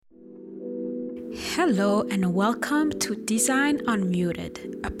Hello and welcome to Design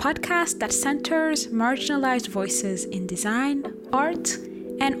Unmuted, a podcast that centers marginalized voices in design, art,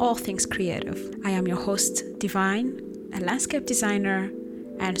 and all things creative. I am your host, Divine, a landscape designer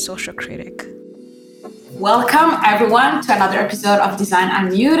and social critic. Welcome everyone to another episode of Design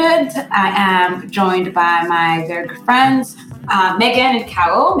Unmuted. I am joined by my very good friends, Megan and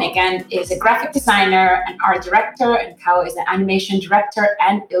Kao. Megan is a graphic designer and art director, and Kao is an animation director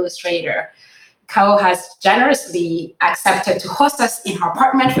and illustrator. Kao has generously accepted to host us in her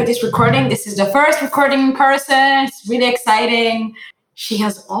apartment for this recording. This is the first recording in person. It's really exciting. She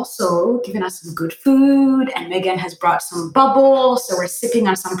has also given us some good food, and Megan has brought some bubbles. So we're sipping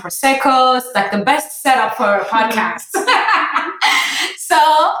on some Prosecco. It's like the best setup for a podcast.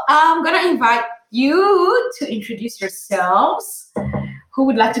 So I'm going to invite you to introduce yourselves. Who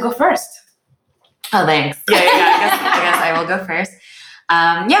would like to go first? Oh, thanks. Yeah. I guess I will go first.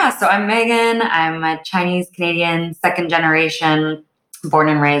 So I'm Megan. I'm a Chinese-Canadian, second generation, born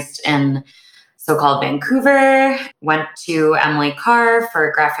and raised in so-called Vancouver. Went to Emily Carr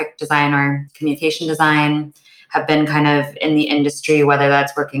for graphic design or communication design. Have been kind of in the industry, whether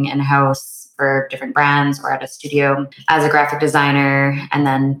that's working in-house for different brands or at a studio as a graphic designer, and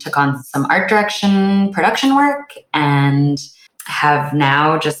then took on some art direction, production work, and have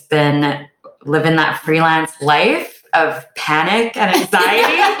now just been living that freelance life of panic and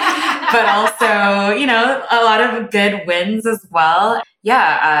anxiety, but also, a lot of good wins as well.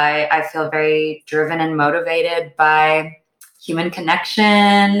 Yeah, I feel very driven and motivated by human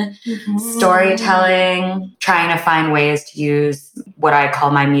connection, storytelling, trying to find ways to use what I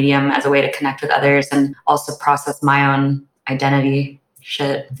call my medium as a way to connect with others and also process my own identity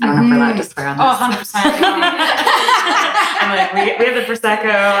shit. I don't know if we're allowed to swear on this. Oh, 100%. I'm like, we have the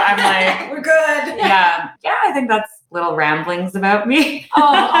Prosecco. I'm like, we're good. Yeah, I think that's little ramblings about me. Oh,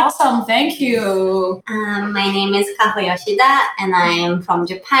 awesome. Thank you. My name is Kaho Yoshida, and I'm from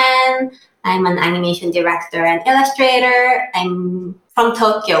Japan. I'm an animation director and illustrator. I'm from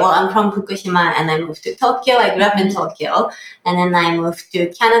Tokyo. Well, I'm from Fukushima, and I moved to Tokyo. I grew up in Tokyo, and then I moved to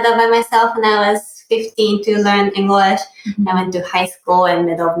Canada by myself when I was 15 to learn English. I went to high school in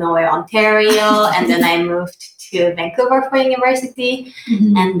middle of nowhere, Ontario, and then I moved to Vancouver for university,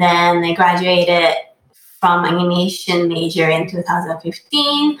 and then I graduated from animation major in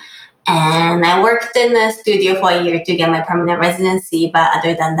 2015, and I worked in a studio for a year to get my permanent residency, but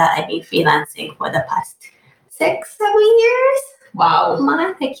other than that, I've been freelancing for the past 6-7 years. Wow.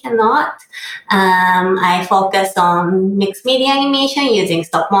 I cannot. I focus on mixed media animation using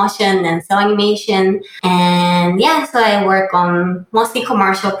stop motion and cell animation. And so I work on mostly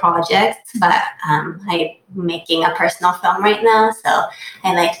commercial projects, but I'm making a personal film right now. So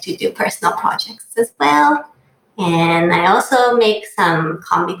I like to do personal projects as well. And I also make some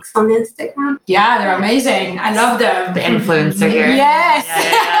comics on Instagram. Yeah, they're amazing. I love them. The influencer here. Yes. Yeah.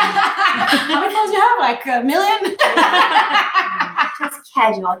 How many followers do you have? Like 1 million? Just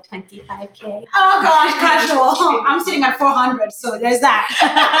casual, 25K. Oh gosh, casual. I'm sitting at 400, so there's that.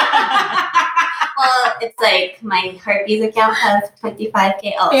 Well, it's like my herpes account has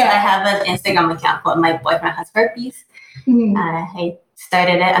 25K. Oh, Yeah. so I have an Instagram account called My Boyfriend Has Herpes. I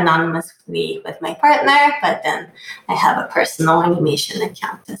started it anonymously with my partner, but then I have a personal animation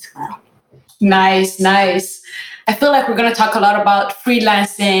account as well. Nice. I feel like we're going to talk a lot about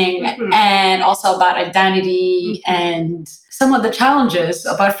freelancing and also about identity and some of the challenges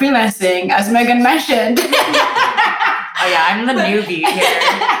about freelancing, as Megan mentioned. Oh yeah, I'm the newbie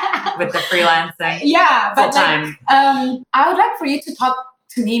here with the freelancing. Yeah, but full time. I would like for you to talk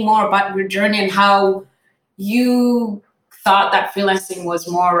to me more about your journey and how you thought that freelancing was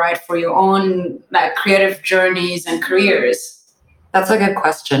more right for your own creative journeys and careers. That's a good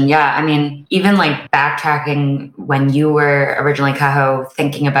question. Yeah, I mean, even backtracking when you were originally Kaho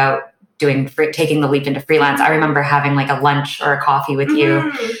thinking about taking the leap into freelance, I remember having a lunch or a coffee with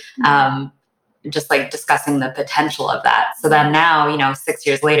you, just discussing the potential of that. So then now, 6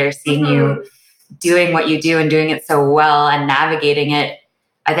 years later, seeing you doing what you do and doing it so well and navigating it,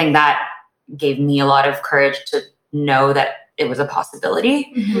 I think that gave me a lot of courage to know that it was a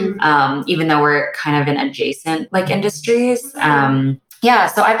possibility, even though we're kind of in adjacent industries. So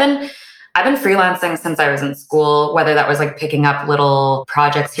I've been freelancing since I was in school, whether that was picking up little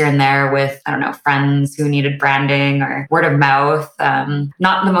projects here and there with, friends who needed branding or word of mouth.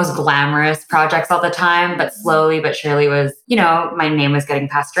 Not the most glamorous projects all the time, but slowly but surely was, my name was getting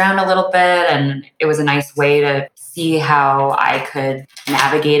passed around a little bit, and it was a nice way to see how I could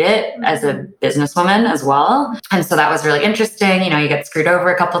navigate it as a businesswoman as well. And so that was really interesting. You get screwed over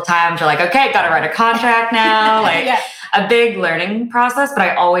a couple of times. You're like, okay, got to write a contract now. a big learning process, but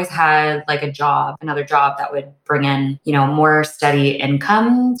I always had like another job that would bring in, more steady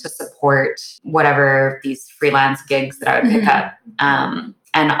income to support whatever these freelance gigs that I would pick up. And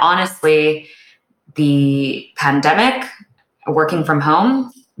honestly, the pandemic, working from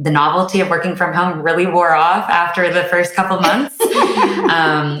home, the novelty of working from home really wore off after the first couple months.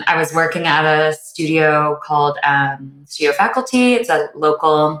 I was working at a studio called Studio Faculty. It's a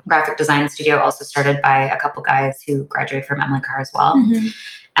local graphic design studio, also started by a couple guys who graduated from Emily Carr as well.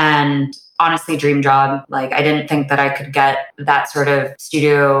 And honestly, dream job. Like, I didn't think that I could get that sort of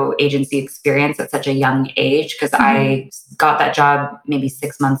studio agency experience at such a young age, because I got that job maybe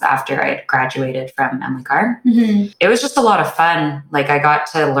 6 months after I had graduated from Emily Carr. It was just a lot of fun. Like, I got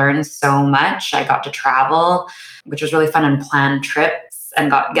to learn so much. I got to travel, which was really fun, and plan trips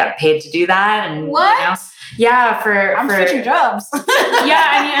and get paid to do that. And what? Yeah, I'm switching jobs.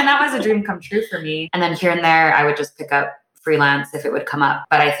 Yeah, and that was a dream come true for me. And then here and there, I would just pick up freelance if it would come up.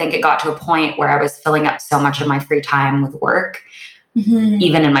 But I think it got to a point where I was filling up so much of my free time with work,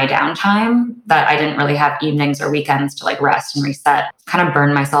 even in my downtime, that I didn't really have evenings or weekends to like rest and reset. Kind of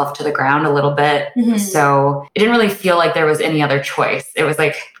burned myself to the ground a little bit. So it didn't really feel like there was any other choice. It was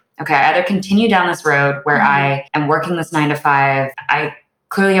like, okay, I either continue down this road where I am working this 9 to 5. I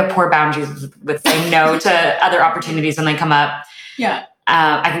clearly have poor boundaries with saying no to other opportunities when they come up. Yeah.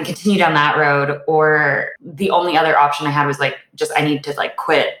 I can continue down that road, or the only other option I had was like, I need to like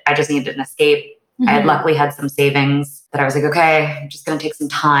quit. I just needed an escape. I had luckily had some savings that I was like, okay, I'm just going to take some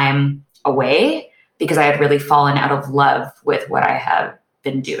time away, because I had really fallen out of love with what I have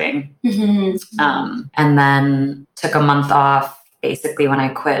been doing. And then took a month off basically when I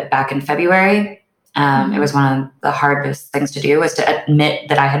quit back in February. It was one of the hardest things to do, was to admit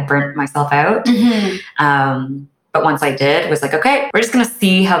that I had burnt myself out. But once I did, was like, okay, we're just going to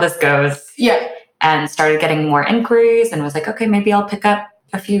see how this goes. Yeah. And started getting more inquiries, and was like, okay, maybe I'll pick up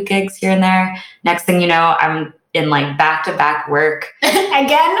a few gigs here and there. Next thing you know, I'm in like back-to-back work.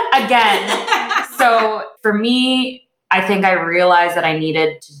 Again. So for me, I think I realized that I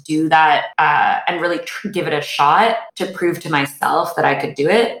needed to do that and really give it a shot to prove to myself that I could do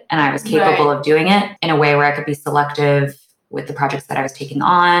it. And I was capable of doing it in a way where I could be selective with the projects that I was taking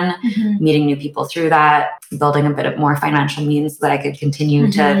on, meeting new people through that, building a bit of more financial means so that I could continue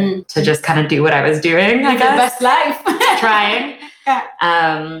to just kind of do what I was doing, I guess. The best life. Trying.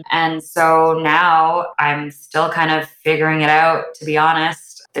 And so now I'm still kind of figuring it out, to be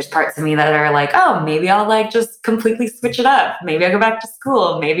honest. There's parts of me that are like, oh, maybe I'll like just completely switch it up. Maybe I go back to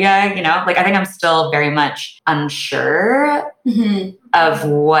school. Maybe I think I'm still very much unsure of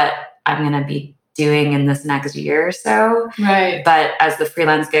what I'm going to be doing in this next year or so. Right. But as the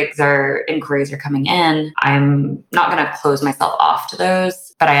freelance inquiries are coming in, I'm not going to close myself off to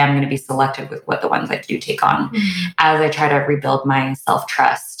those, but I am going to be selective with what the ones I do take on as I try to rebuild my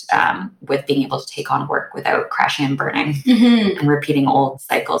self-trust with being able to take on work without crashing and burning and repeating old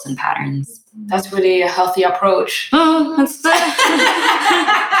cycles and patterns. That's really a healthy approach.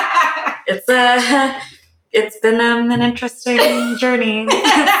 It's been an interesting journey.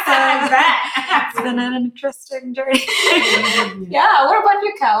 It's been an interesting journey. Yeah. What about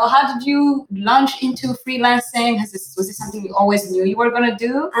you, Cal? How did you launch into freelancing? Was this something you always knew you were going to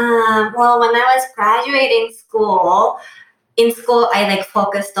do? Well, when I was graduating school, I like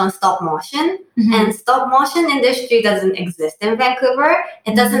focused on stop motion, and stop motion industry doesn't exist in Vancouver.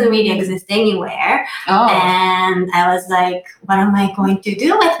 It doesn't really exist anywhere. And I was like, what am I going to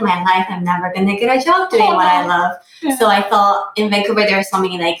do with my life? I'm never going to get a job doing what I love. Yeah. So I thought in Vancouver, there are so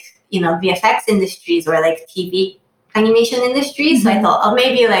many like, VFX industries or like TV animation industries. So I thought,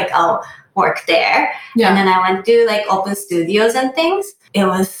 maybe like I'll work there. Yeah. And then I went to like open studios and things. It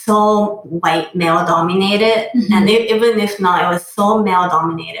was so white male dominated. And even if not, it was so male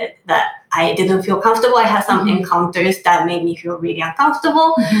dominated that I didn't feel comfortable. I had some encounters that made me feel really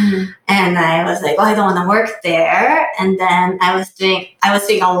uncomfortable. And I was like, I don't want to work there. And then I was doing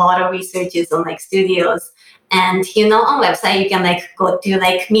a lot of researches on like studios. And on website you can like go to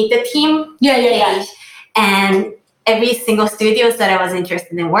like meet the team page. And every single studios that I was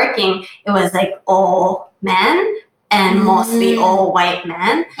interested in working, it was like all men and mostly all white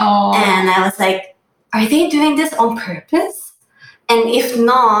men. And I was like, are they doing this on purpose? And if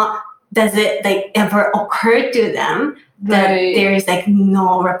not, does it like ever occur to them that there is like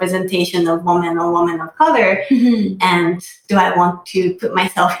no representation of women or women of color? And do I want to put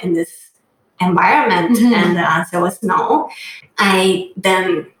myself in this environment? And the answer was no. I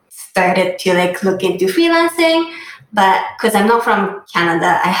then started to like look into freelancing. But because I'm not from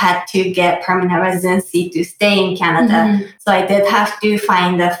Canada, I had to get permanent residency to stay in Canada. So I did have to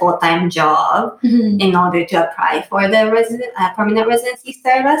find a full-time job in order to apply for the permanent residency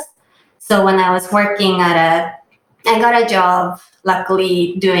status. So when I was working I got a job,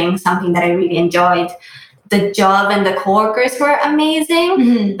 luckily doing something that I really enjoyed. The job and the coworkers were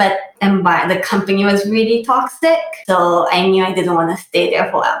amazing, but the company was really toxic. So I knew I didn't want to stay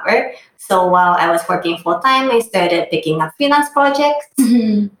there forever. So while I was working full-time, I started picking up freelance projects.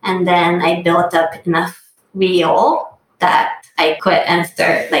 And then I built up enough reel that I quit and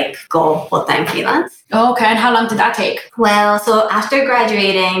go full-time freelance. Okay, and how long did that take? Well, so after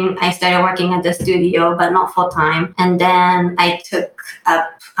graduating, I started working at the studio, but not full-time. And then I took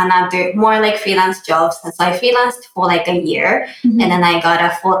up another, more like freelance jobs. And so I freelanced for like a year. And then I got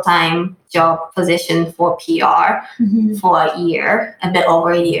a full-time job position for PR for a year, a bit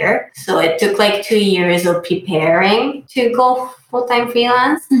over a year. So it took like 2 years of preparing to go full-time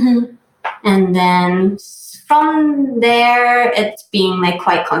freelance. And then from there, it's been like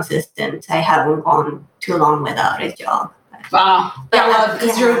quite consistent. I haven't gone too long without a job. Wow. Yeah, well,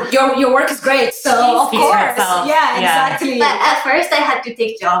 because your work is great. So of course. Yeah, exactly. But at first I had to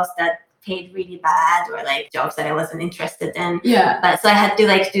take jobs that paid really bad or like jobs that I wasn't interested in. Yeah. But so I had to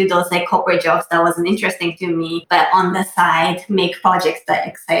like do those like corporate jobs that wasn't interesting to me, but on the side make projects that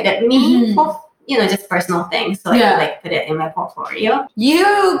excited me for just personal things. So I could like put it in my portfolio.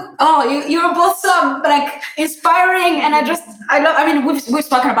 You're both so like inspiring, and I mean we've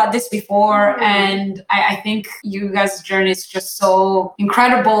spoken about this before, and I think you guys' journey is just so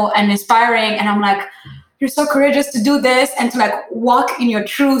incredible and inspiring, and I'm like, you're so courageous to do this and to like walk in your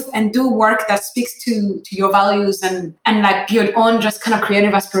truth and do work that speaks to your values and like your own just kind of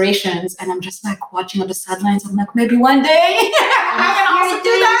creative aspirations. And I'm just like watching on the sidelines. I'm like, maybe one day I can also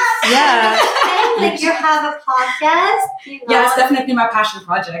do that. Yeah. Like you have a podcast. Yeah, it's definitely my passion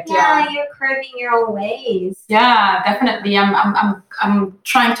project. Yeah, you're curving your own ways. Yeah, definitely. I'm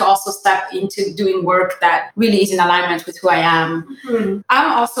trying to also step into doing work that really is in alignment with who I am.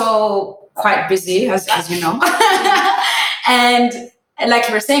 I'm also quite busy, as you know. And like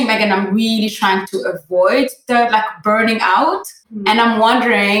you were saying, Megan, I'm really trying to avoid the like burning out. And I'm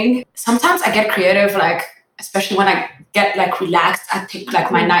wondering, sometimes I get creative, like especially when I get like relaxed, I take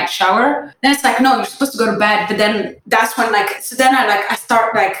like my night shower. Then it's like, no, you're supposed to go to bed. But then that's when I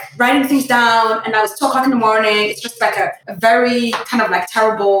start like writing things down, and now it's 2:00 in the morning. It's just like a very kind of like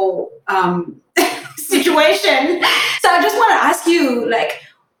terrible situation. So I just want to ask you, like,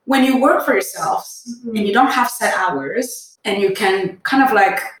 when you work for yourselves and you don't have set hours and you can kind of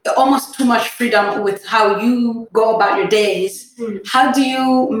like almost too much freedom with how you go about your days, how do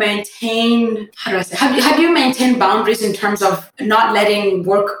you maintain, how do you maintain boundaries in terms of not letting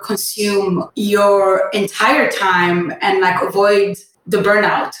work consume your entire time and like avoid the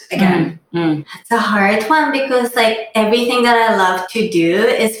burnout again? It's a hard one because like everything that I love to do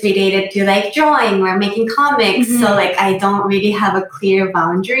is related to like drawing or making comics. So like I don't really have a clear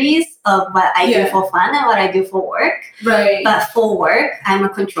boundaries of what I do for fun and what I do for work. Right. But for work, I'm a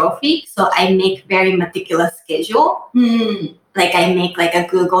control freak. So I make very meticulous schedule. Like I make like a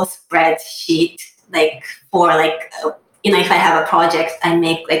Google spreadsheet, like for like, if I have a project, I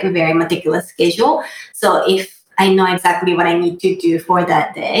make like a very meticulous schedule. So if I know exactly what I need to do for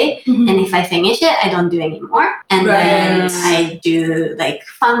that day. And if I finish it, I don't do anymore. And then I do like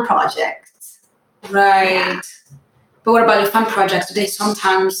fun projects. Right. Yeah. But what about your fun projects? Do they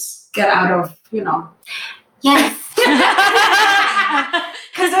sometimes get out of, Yes.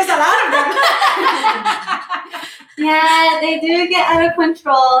 Because there's a lot of them. Yeah, they do get out of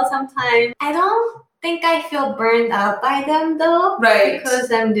control sometimes. I don't think I feel burned out by them though. Right.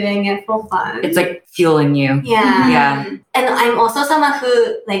 Because I'm doing it for fun. It's like fueling you. Yeah. And I'm also someone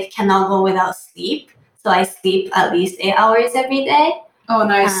who like cannot go without sleep. So I sleep at least 8 hours every day. Oh,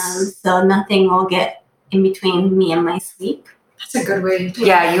 nice. So nothing will get in between me and my sleep. That's a good way to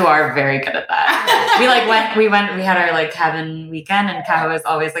Yeah, you are very good at that. we had our like cabin weekend, and Kaho is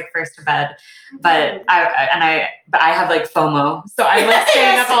always like first to bed. But I have like FOMO, so I'm like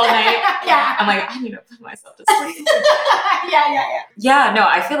staying up all night. Yeah, I'm like, I need to put myself to sleep. Yeah. No,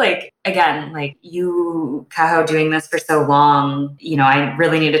 I feel like again, like you, Kaho, doing this for so long. I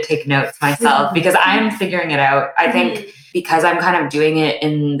really need to take notes myself because I'm figuring it out. I think because I'm kind of doing it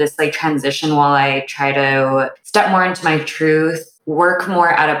in this like transition while I try to step more into my truth, work more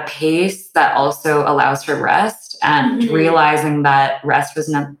at a pace that also allows for rest, and realizing that rest was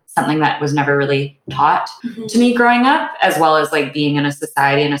something that was never really taught to me growing up, as well as like being in a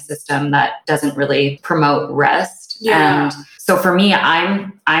society and a system that doesn't really promote rest. And so for me,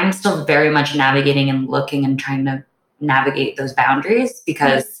 I'm still very much navigating and looking and trying to navigate those boundaries,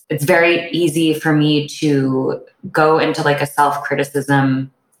 because it's very easy for me to go into like a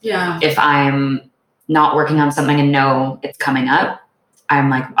self-criticism. Yeah. If I'm not working on something and know it's coming up, I'm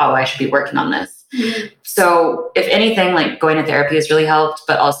like, oh, I should be working on this. Mm-hmm. So if anything, like going to therapy has really helped,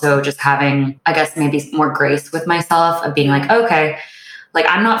 but also just having, I guess, maybe more grace with myself of being like, okay, like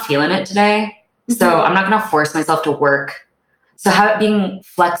I'm not feeling it today. So I'm not going to force myself to work. So being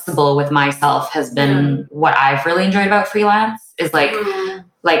flexible with myself has been what I've really enjoyed about freelance, is like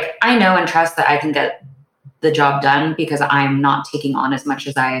I know and trust that I can get the job done because I'm not taking on as much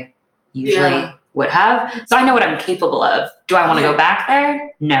as I usually would have. So I know what I'm capable of. Do I want to go back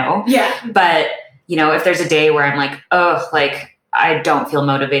there? No. Yeah. But, you know, if there's a day where I'm like, oh, like I don't feel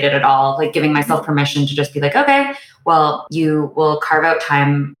motivated at all, like giving myself permission to just be like, okay, well, you will carve out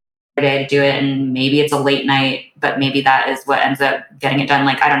time day to do it, and maybe it's a late night, but maybe that is what ends up getting it done.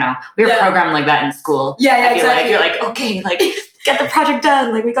 Like, I don't know, we were programmed like that in school. I feel exactly. Like you're like, okay, like get the project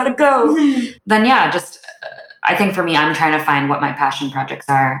done, like we gotta go. Then just I think for me, I'm trying to find what my passion projects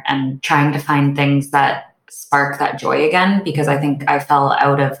are and trying to find things that spark that joy again, because I think I fell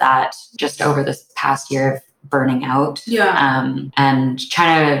out of that just over this past year of burning out. And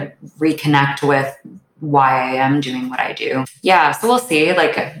trying to reconnect with why I am doing what I do. So we'll see.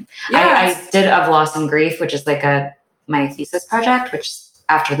 Like I did Of Loss and Grief, which is like my thesis project, which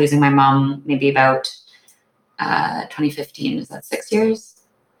after losing my mom, maybe about 2015, is that 6 years?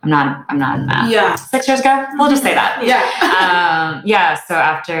 I'm not in math. 6 years ago? We'll just say that. So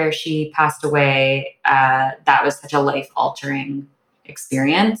after she passed away, that was such a life-altering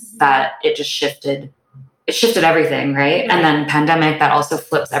experience that it just shifted everything, right? And then pandemic, that also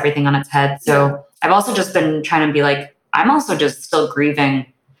flips everything on its head. So I've also just been trying to be like, I'm also just still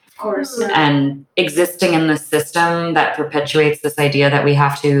grieving. Of course. And existing in the system that perpetuates this idea that we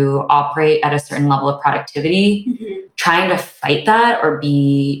have to operate at a certain level of productivity, trying to fight that or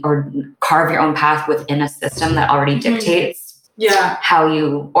carve your own path within a system that already dictates how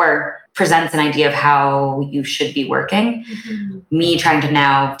you, or presents an idea of how you should be working. Me trying to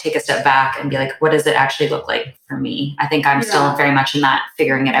now take a step back and be like, what does it actually look like for me? I think I'm still very much in that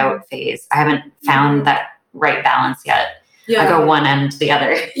figuring it out phase. I haven't found that right balance yet. I go one end to the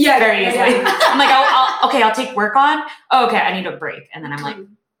other very easily. I'm like, I'll take work on. Oh, okay, I need a break. And then I'm like,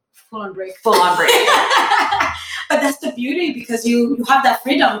 full on break. But that's the beauty, because you have that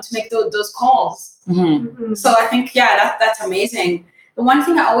freedom to make those calls. So I think, that's amazing. The one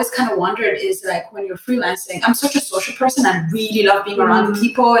thing I always kind of wondered is, like, when you're freelancing, I'm such a social person. I really love being around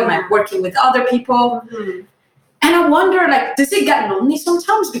people and like working with other people. And I wonder, like, does it get lonely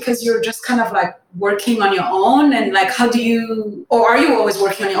sometimes because you're just kind of like working on your own? And like, how do you, or are you always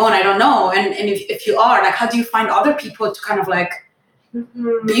working on your own? I don't know. And if you are, like, how do you find other people to kind of like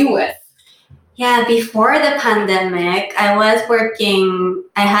be with? Yeah, before the pandemic, I was working,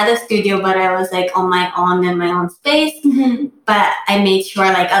 I had a studio, but I was like on my own in my own space. But I made sure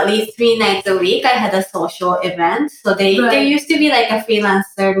like at least 3 nights a week, I had a social event. So there used to be like a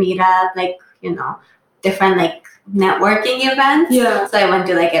freelancer meetup, like, you know, different like networking events. So I went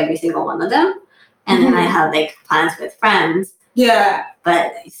to like every single one of them. And then I had like plans with friends.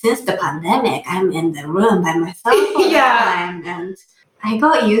 But since the pandemic, I'm in the room by myself all the time. And I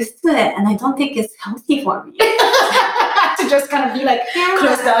got used to it, and I don't think it's healthy for me. To just kind of be like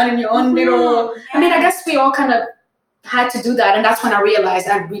closed down in your own little... I mean, I guess we all kind of had to do that, and that's when I realized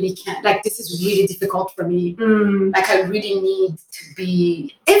I really can't. Like, this is really difficult for me. Like, I really need to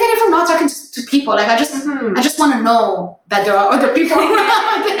be... Even if I'm not talking to people, like, I just want to know that there are other people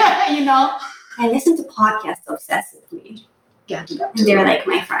around, you know? I listen to podcasts obsessively. And they're like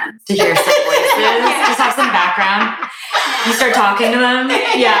my friends. To hear some voices, just have some background. You start talking to them.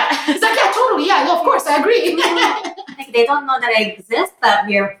 It's like, totally. No, of course, I agree. Like, they don't know that I exist, but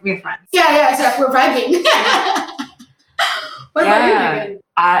we're friends. It's like we're vibing. What about you,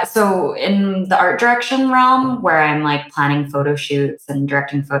 Megan? So in the art direction realm, where I'm like planning photo shoots and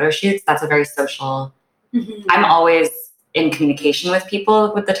directing photo shoots, that's a very social. I'm always in communication with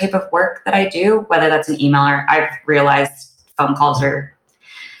people with the type of work that I do, whether that's an email or I've realized phone calls are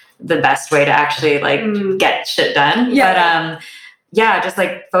the best way to actually like get shit done. But just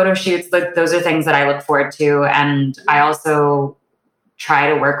like photo shoots, like those are things that I look forward to. And I also try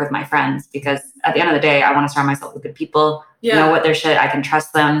to work with my friends, because at the end of the day, I want to surround myself with good people, know what their shit, I can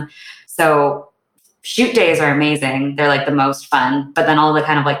trust them. So shoot days are amazing. They're like the most fun, but then all the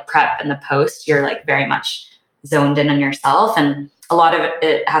kind of like prep and the post, you're like very much zoned in on yourself. And a lot of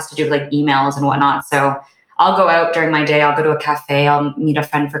it has to do with like emails and whatnot. So I'll go out during my day. I'll go to a cafe. I'll meet a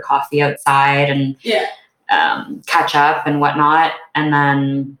friend for coffee outside and catch up and whatnot. And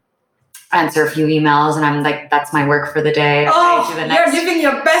then answer a few emails, and I'm like, that's my work for the day. Oh, I do the next. you're living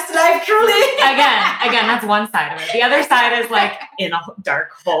your best life, truly. Again, that's one side of it. The other side is like in a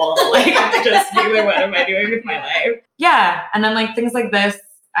dark hole. Like, I'm just being like, what am I doing with my life? Yeah. And then like things like this,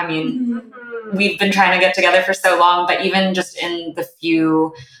 I mean, we've been trying to get together for so long, but even just in the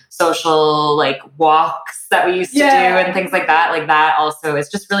few social like walks that we used to do and things like that also is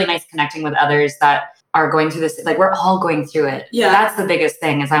just really nice connecting with others that are going through this. Like, we're all going through it. Yeah. That's the biggest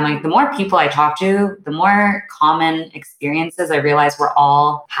thing is I'm like, the more people I talk to, the more common experiences I realize we're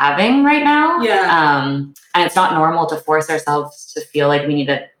all having right now. Yeah. And it's not normal to force ourselves to feel like we need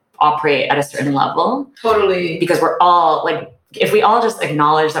to operate at a certain level. Totally. Because we're all like, if we all just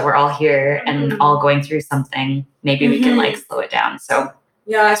acknowledge that we're all here and all going through something, maybe we can like slow it down. So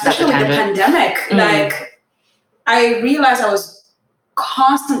yeah, especially with the pandemic, like I realized I was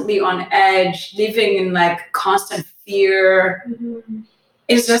constantly on edge, living in like constant fear.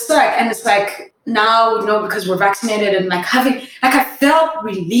 It's just like, and it's like now, you know, because we're vaccinated and like having, like I felt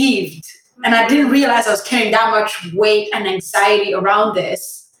relieved, and I didn't realize I was carrying that much weight and anxiety around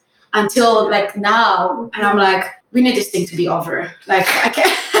this until like now. And I'm like, we need this thing to be over. Like I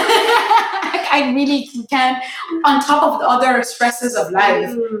can't, I really can't, on top of the other stresses of life,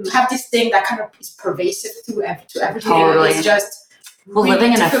 to have this thing that kind of is pervasive to everything. Totally. It's just well, really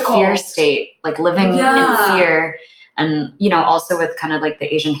living difficult. In a fear state, like living in fear, and you know, also with kind of like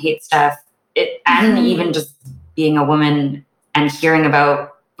the Asian hate stuff, and even just being a woman and hearing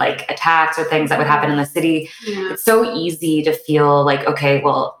about like attacks or things that would happen in the city, it's so easy to feel like, okay,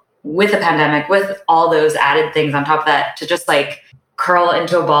 well, with the pandemic, with all those added things on top of that, to just like curl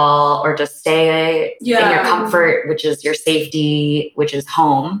into a ball or just stay in your comfort, which is your safety, which is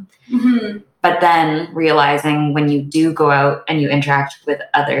home. But then realizing when you do go out and you interact with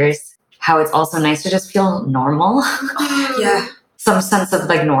others, how it's also nice to just feel normal. Some sense of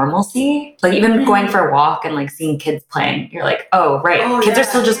like normalcy. Like even going for a walk and like seeing kids playing, you're like, oh, right. Kids are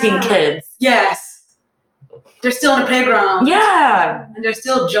still just being kids. Yes. They're still in the playground. Yeah. And there's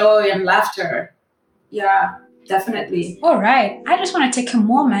still joy and laughter. Yeah, definitely. All right. I just want to take a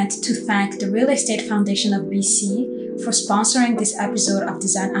moment to thank the Real Estate Foundation of BC for sponsoring this episode of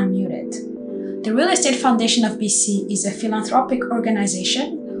Design Unmuted. The Real Estate Foundation of BC is a philanthropic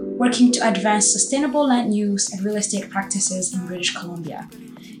organization working to advance sustainable land use and real estate practices in British Columbia.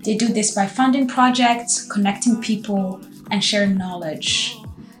 They do this by funding projects, connecting people, and sharing knowledge.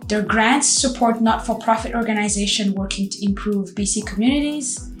 Their grants support not-for-profit organizations working to improve BC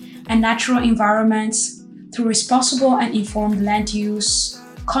communities and natural environments through responsible and informed land use,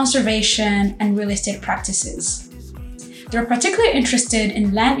 conservation, and real estate practices. They're particularly interested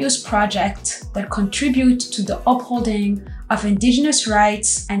in land use projects that contribute to the upholding of Indigenous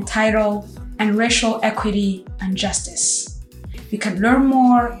rights and title and racial equity and justice. You can learn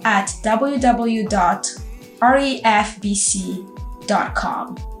more at www.refbc.com.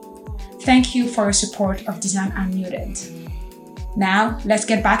 Thank you for your support of Design Unmuted. Now, let's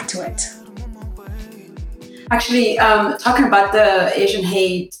get back to it. Actually, talking about the Asian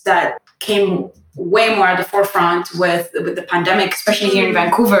hate that came way more at the forefront with the pandemic, especially here in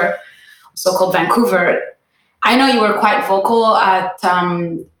Vancouver, so-called Vancouver. I know you were quite vocal at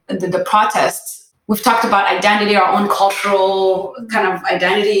the protests. We've talked about identity, our own cultural kind of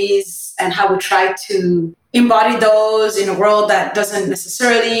identities, and how we try to embody those in a world that doesn't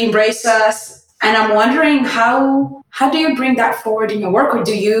necessarily embrace us. And I'm wondering how do you bring that forward in your work, or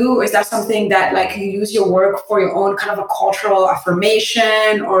is that something that like you use your work for your own kind of a cultural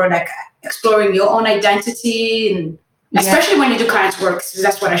affirmation, or like exploring your own identity, and especially when you do clients work, because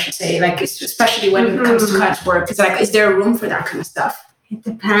that's what I should say, like especially when it comes to clients work, it's like, is there room for that kind of stuff? It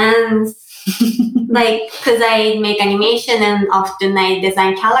depends. Like, because I make animation and often I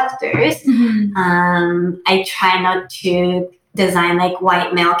design characters. I try not to design like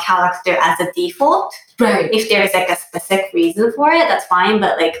white male character as a default. Right. If there's like a specific reason for it, that's fine.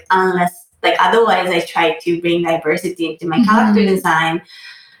 But like, unless like otherwise, I try to bring diversity into my character design,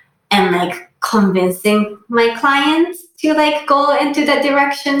 and like convincing my clients to like go into that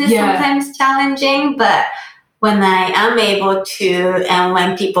direction is sometimes challenging. But when I am able to, and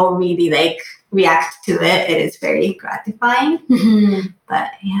when people really like react to it, it is very gratifying.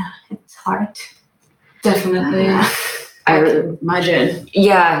 But yeah, it's hard. Definitely. I would imagine.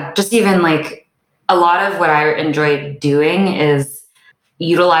 Yeah, just even like a lot of what I enjoy doing is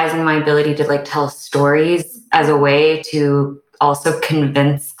utilizing my ability to like tell stories as a way to also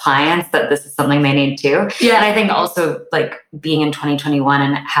convince clients that this is something they need too. Yeah. And I think also like being in 2021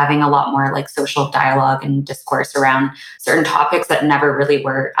 and having a lot more like social dialogue and discourse around certain topics that never really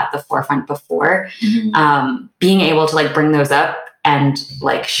were at the forefront before, being able to like bring those up and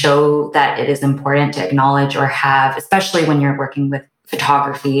like show that it is important to acknowledge or have, especially when you're working with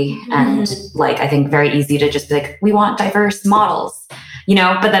photography. And like, I think very easy to just be like, we want diverse models, you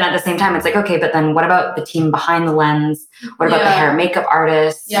know, but then at the same time, it's like, okay, but then what about the team behind the lens? What about the hair and makeup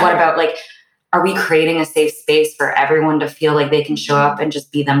artists? What about like, are we creating a safe space for everyone to feel like they can show up and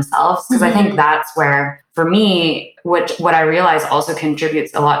just be themselves? Because I think that's where, for me, what I realize also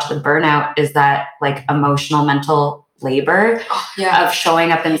contributes a lot to the burnout is that like emotional, mental labor of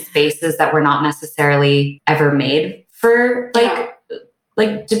showing up in spaces that were not necessarily ever made for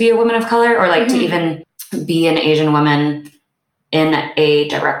like to be a woman of color, or like to even be an Asian woman in a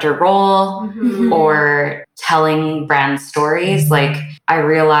director role or telling brand stories. Like I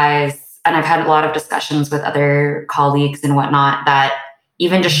realize, and I've had a lot of discussions with other colleagues and whatnot, that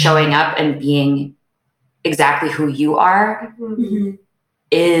even just showing up and being exactly who you are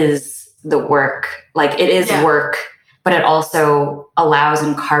is the work. Like it is work, but it also allows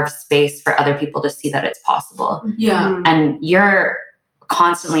and carves space for other people to see that it's possible. And you're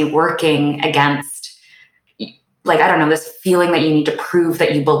constantly working against, like, I don't know, this feeling that you need to prove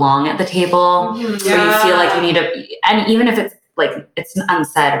that you belong at the table, or you feel like you need to, and even if it's like, it's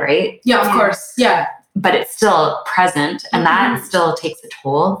unsaid, right? Yeah, of course. Yeah. But it's still present, and that still takes a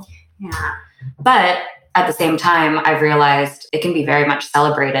toll. Yeah. But at the same time, I've realized it can be very much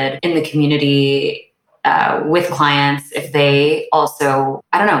celebrated in the community with clients if they also,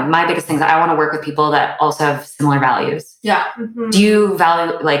 I don't know, my biggest thing is that I want to work with people that also have similar values. Yeah. Do you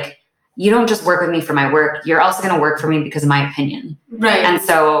value, like, you don't just work with me for my work, you're also going to work for me because of my opinion. Right. And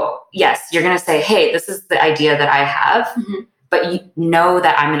so, yes, you're going to say, hey, this is the idea that I have, but you know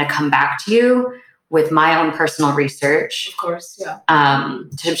that I'm going to come back to you with my own personal research. Of course, yeah.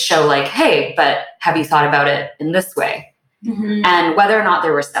 To show like, hey, but have you thought about it in this way? And whether or not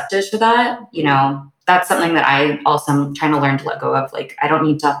they're receptive to that, you know, that's something that I also am trying to learn to let go of. Like, I don't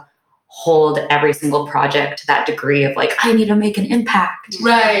need to hold every single project to that degree of like, I need to make an impact.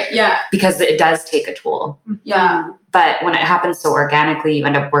 Right, yeah. Because it does take a toll. Yeah. But when it happens so organically, you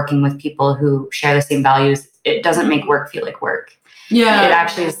end up working with people who share the same values. It doesn't make work feel like work. Yeah. It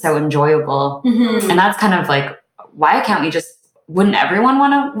actually is so enjoyable. And that's kind of like, why can't we just, wouldn't everyone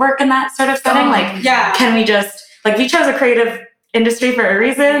want to work in that sort of setting? Like, can we just, like, we chose a creative industry for a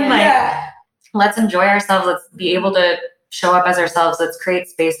reason. Like, let's enjoy ourselves. Let's be able to show up as ourselves. Let's create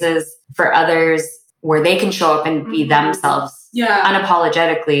spaces for others where they can show up and be themselves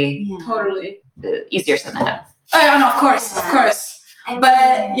unapologetically. Totally. Easier said than done. Oh, no, of course.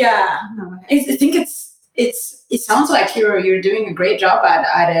 But yeah, I think it sounds like you're doing a great job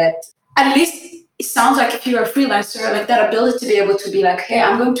at it. At least it sounds like if you're a freelancer, like that ability to be able to be like, hey,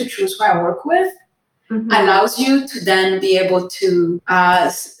 I'm going to choose who I work with, allows you to then be able to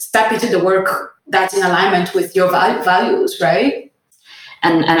step into the work that's in alignment with your values, right?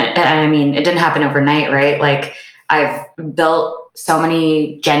 And I mean, it didn't happen overnight, right? Like, I've built so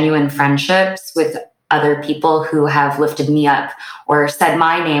many genuine friendships with other people who have lifted me up or said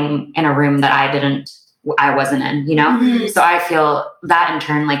my name in a room that I wasn't in, you know? So I feel that in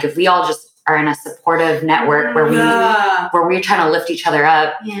turn, like if we all just are in a supportive network where we're trying to lift each other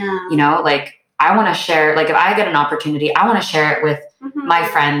up, you know, like I want to share, like if I get an opportunity, I want to share it with my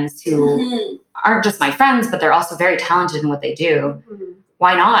friends who aren't just my friends, but they're also very talented in what they do.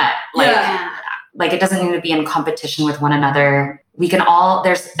 Why not? Like it doesn't need to be in competition with one another. We can all,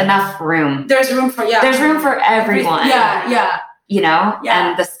 there's enough room. There's room for, there's room for everyone. You know, Yeah.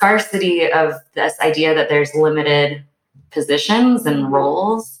 And the scarcity of this idea that there's limited positions and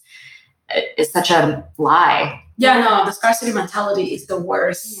roles is such a lie. Yeah, no, the scarcity mentality is the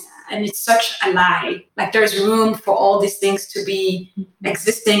worst. Yeah. And it's such a lie. Like there's room for all these things to be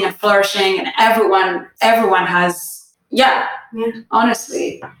existing and flourishing, and everyone has,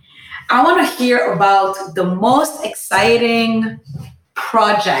 honestly. I want to hear about the most exciting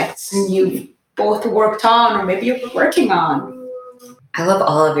projects you've both worked on or maybe you're working on. I love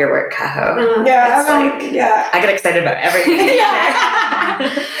all of your work, Kaho. I get excited about everything.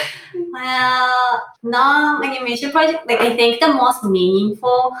 Well, non-animation project, like I think the most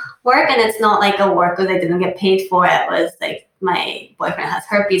meaningful work, and it's not like a work because I didn't get paid for it, was like my boyfriend has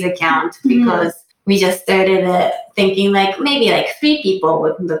herpes account because we just started it thinking like maybe like 3 people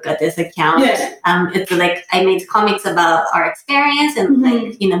would look at this account. It's like I made comics about our experience and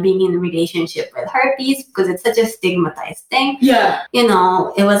like, you know, being in a relationship with herpes because it's such a stigmatized thing. You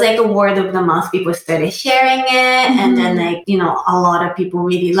know, it was like a word of the mouth. People started sharing it and then like, you know, a lot of people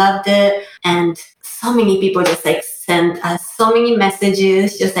really loved it. And so many people just like sent us so many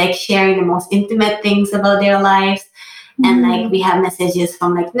messages, just like sharing the most intimate things about their lives. And like we have messages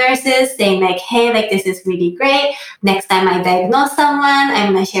from like nurses saying like, hey, like this is really great. Next time I diagnose someone,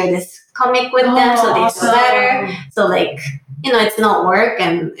 I'm gonna share this comic with them so they feel better. So like, you know, it's not work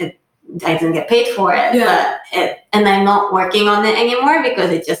and I didn't get paid for it. Yeah. But and I'm not working on it anymore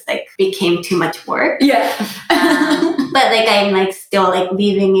because it just like became too much work. Yeah. But like I'm like still like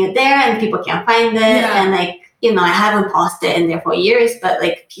leaving it there and people can't find it. Yeah. And like, you know, I haven't posted in there for years, but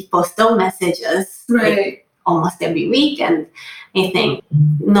like people still message us like almost every week. And I think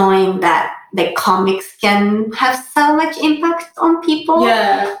knowing that the comics can have so much impact on people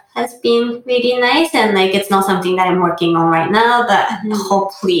has been really nice. And like it's not something that I'm working on right now, but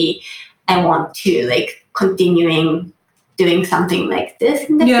hopefully I want to like continuing doing something like this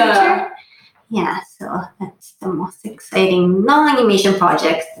in the future. Yeah, so that's the most exciting non-animation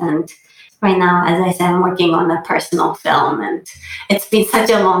project. And right now, as I said, I'm working on a personal film, and it's been such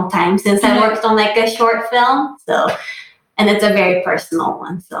a long time since I worked on like a short film. So, and it's a very personal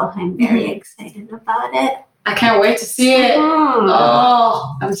one, so I'm very excited about it. I can't wait to see it.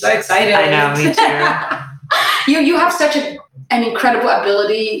 Oh, I'm so excited. I know, me too. You have such an incredible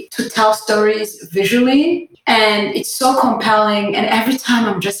ability to tell stories visually, and it's so compelling. And every time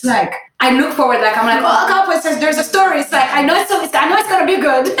I'm just like, I look forward, like I'm like, oh, God, it says there's a story. It's like I know it's gonna be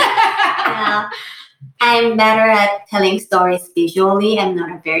good. Yeah. I'm better at telling stories visually. I'm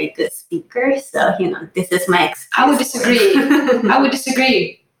not a very good speaker, so you know this is my experience. I would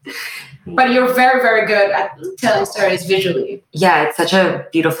disagree. But you're very, very good at telling stories visually. Yeah, it's such a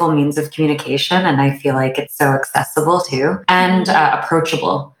beautiful means of communication, and I feel like it's so accessible too and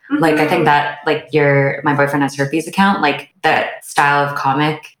approachable. Like I think that like my boyfriend has herpes account, like that style of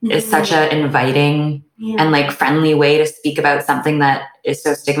comic is such an inviting and like friendly way to speak about something that is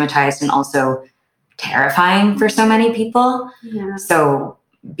so stigmatized and also terrifying for so many people. Yeah. So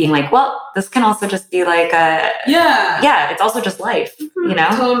being like, well, this can also just be like it's also just life, you know?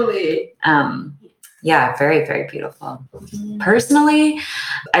 Totally. Yeah, very, very beautiful. Personally,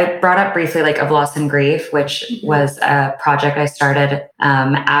 I brought up briefly like Of Loss and Grief, which was a project I started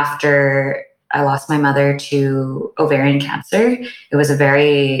after I lost my mother to ovarian cancer. It was a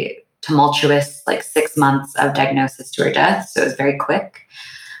very tumultuous, like 6 months of diagnosis to her death. So it was very quick.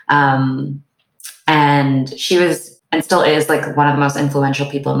 And she was and still is like one of the most influential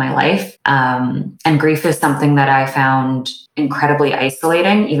people in my life. And grief is something that I found incredibly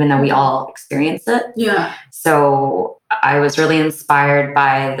isolating, even though we all experience it. Yeah. So I was really inspired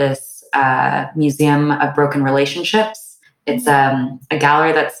by this Museum of Broken Relationships. It's a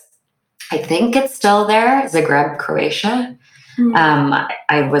gallery that's, I think it's still there, Zagreb, Croatia.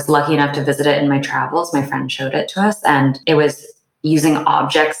 I was lucky enough to visit it in my travels. My friend showed it to us, and it was using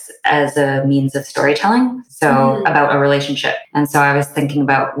objects as a means of storytelling. So about a relationship. And so I was thinking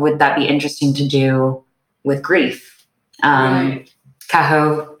about, would that be interesting to do with grief?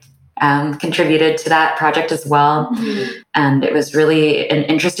 Kaho contributed to that project as well. And it was really an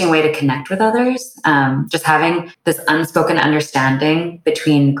interesting way to connect with others. Just having this unspoken understanding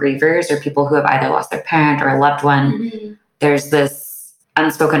between grievers or people who have either lost their parent or a loved one. There's this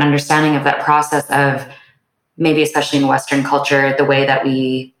unspoken understanding of that process of, maybe especially in Western culture, the way that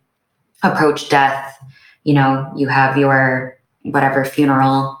we approach death. You know, you have your whatever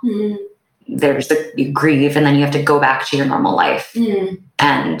funeral, you grieve, and then you have to go back to your normal life.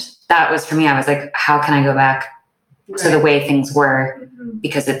 And that was for me, I was like, how can I go back to the way things were?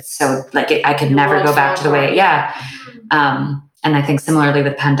 Because it's so like, I could never go back to the way, and I think similarly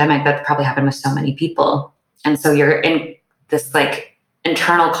with pandemic, that probably happened with so many people. And so you're in this like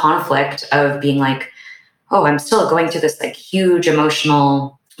internal conflict of being like, oh, I'm still going through this like huge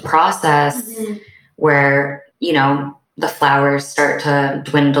emotional process where, you know, the flowers start to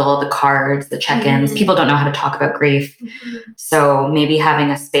dwindle, the cards, the check-ins. People don't know how to talk about grief. So maybe having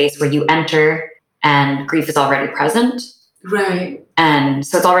a space where you enter and grief is already present. Right. And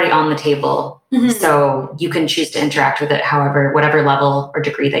so it's already on the table. So you can choose to interact with it whatever level or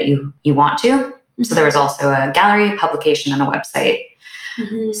degree that you want to. So there was also a gallery, publication, and a website.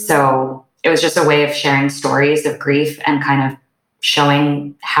 So it was just a way of sharing stories of grief and kind of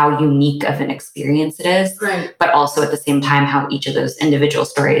showing how unique of an experience it is, but also at the same time how each of those individual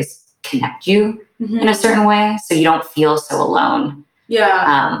stories connect you in a certain way, so you don't feel so alone.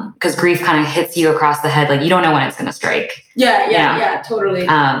 Because grief kind of hits you across the head, like you don't know when it's going to strike. Yeah, totally.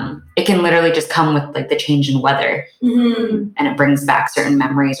 It can literally just come with like the change in weather, and it brings back certain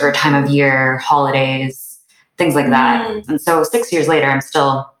memories or a time of year, holidays, things like that. And so 6 years later, I'm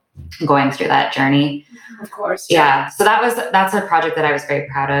still going through that journey. Of course. Yeah. So that's a project that I was very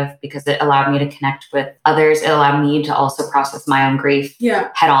proud of because it allowed me to connect with others. It allowed me to also process my own grief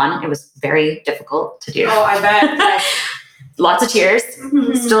head on. It was very difficult to do. Oh, I bet. Lots of tears,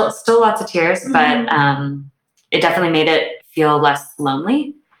 still lots of tears, but it definitely made it feel less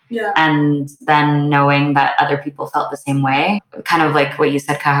lonely. Yeah. And then knowing that other people felt the same way, kind of like what you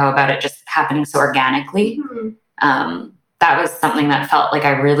said, Kaho, about it just happening so organically. That was something that felt like I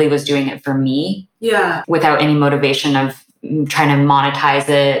really was doing it for me. Yeah. Without any motivation of trying to monetize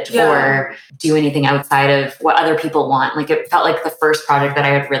it or do anything outside of what other people want. Like it felt like the first project that I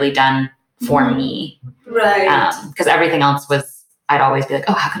had really done for me. Right. Because everything else was, I'd always be like,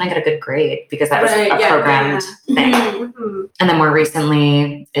 oh, how can I get a good grade? Because that was a programmed thing. And then more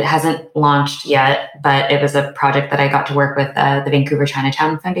recently, it hasn't launched yet, but it was a project that I got to work with the Vancouver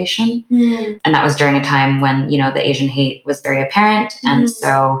Chinatown Foundation. And that was during a time when, the Asian hate was very apparent. And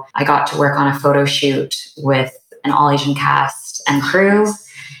so I got to work on a photo shoot with an all Asian cast and crew.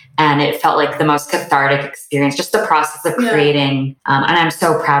 And it felt like the most cathartic experience, just the process of creating. And I'm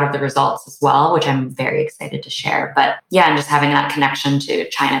so proud of the results as well, which I'm very excited to share. But and just having that connection to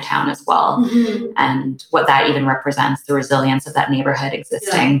Chinatown as well and what that even represents, the resilience of that neighborhood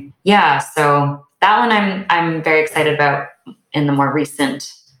existing. So that one I'm very excited about in the more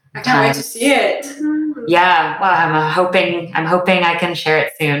recent I can't wait to see it. Yeah. Well, I'm hoping I can share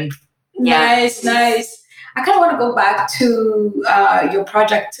it soon. Nice. I kind of want to go back to your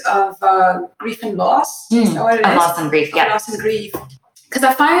project of grief and loss. Is that what it is? Loss and grief, Loss and grief. Because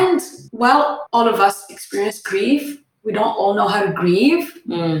I find, while all of us experience grief, we don't all know how to grieve.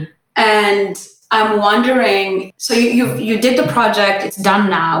 And I'm wondering, so you did the project, it's done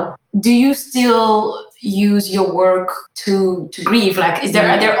now. Do you still use your work to grieve? Like, are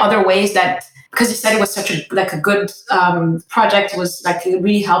there other ways that, because you said it was such a good project, was like it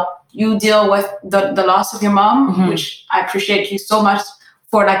really helped you deal with the loss of your mom, which I appreciate you so much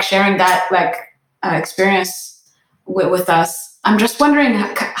for sharing that experience with us. I'm just wondering,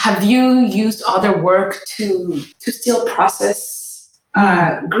 have you used other work to still process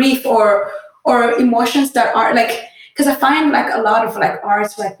grief or emotions that are because I find a lot of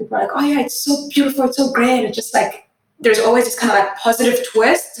arts where people are oh yeah, it's so beautiful, it's so great, it's just there's always this kind of positive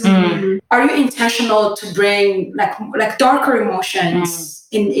twist. Are you intentional to bring darker emotions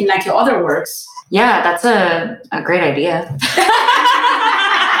in your other works? Yeah, that's a great idea.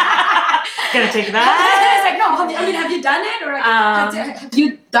 Gonna take that. No, have you done it, or have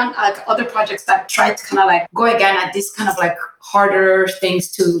you done other projects that try to kind of go again at these kind of harder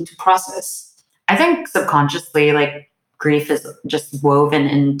things to process? I think subconsciously, grief is just woven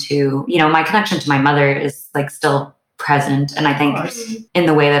into, my connection to my mother is still present. And I think in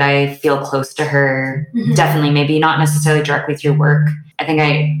the way that I feel close to her, definitely, maybe not necessarily directly through work. I think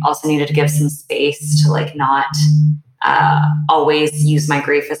I also needed to give some space to not always use my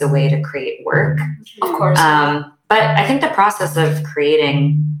grief as a way to create work. Of course. But I think the process of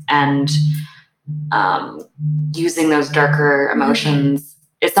creating and using those darker emotions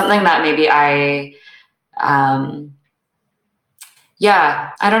is something that maybe I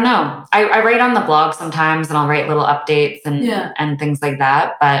don't know. I write on the blog sometimes and I'll write little updates and things like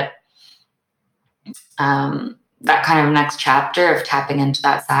that. But that kind of next chapter of tapping into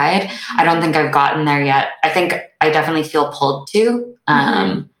that side, I don't think I've gotten there yet. I think I definitely feel pulled to,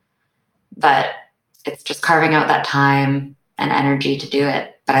 but it's just carving out that time and energy to do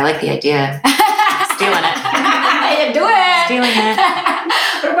it. But I like the idea. Stealing it. Do it. Stealing it.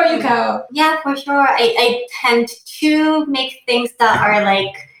 What about you, Kao? Yeah, for sure. I tend to make things that are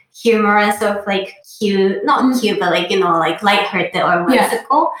humorous or cute, not cute, but lighthearted or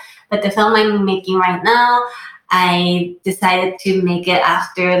whimsical. But the film I'm making right now, I decided to make it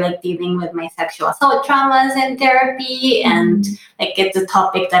after dealing with my sexual assault traumas in therapy, and it's a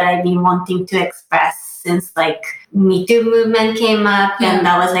topic that I've been wanting to express since Me Too movement came up, and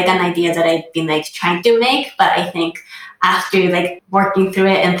that was an idea that I've been trying to make. But I think after working through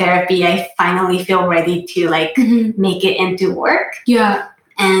it in therapy, I finally feel ready to make it into work. Yeah.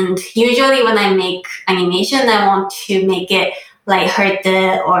 And usually when I make animation, I want to make it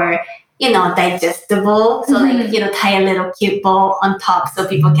lighthearted or digestible. So tie a little cute bow on top so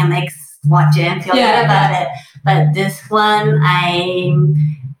people can watch it and feel good about it. But this one, I'm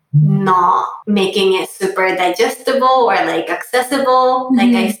not making it super digestible or accessible.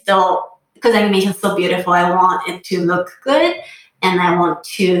 I still, because animation is so beautiful, I want it to look good, and I want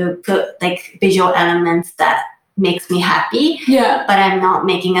to put visual elements that makes me happy. Yeah. But I'm not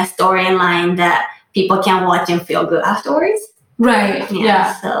making a storyline that people can watch and feel good afterwards. Right.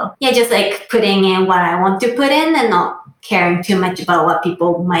 Yeah. So just putting in what I want to put in and not caring too much about what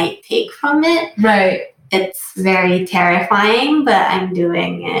people might take from it. Right. It's very terrifying, but I'm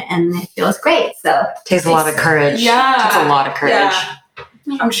doing it and it feels great. So It takes a lot of courage. Yeah. It takes a lot of courage. Yeah.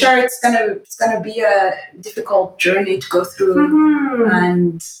 I'm sure it's gonna be a difficult journey to go through. Mhm.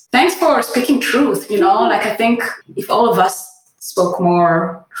 And thanks for speaking truth. Like I think if all of us spoke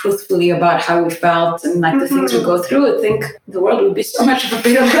more truthfully about how we felt and like the things we go through, I think the world would be so much of a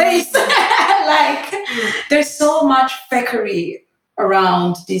better place. Like there's so much fakery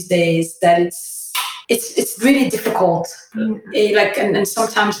around these days that it's really difficult. And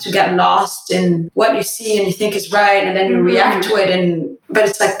sometimes to get lost in what you see and you think is right, and then you react to it,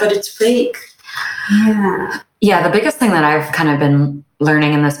 but it's fake. Yeah, the biggest thing that I've kind of been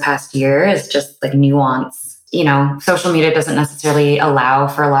learning in this past year is just like nuance. Social media doesn't necessarily allow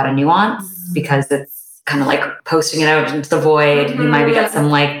for a lot of nuance because it's kind of like posting it out into the void. You might get some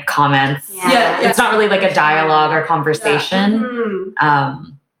like comments. Yeah. It's not really like a dialogue or conversation.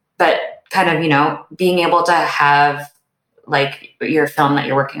 But kind of, being able to have like your film that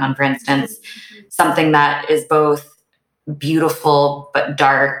you're working on, for instance, something that is both beautiful but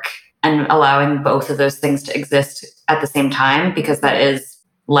dark, and allowing both of those things to exist at the same time, because that is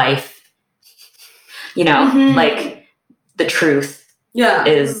life, like the truth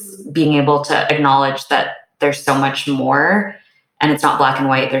is being able to acknowledge that there's so much more and it's not black and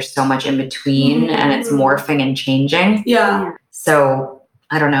white. There's so much in between and it's morphing and changing. Yeah. So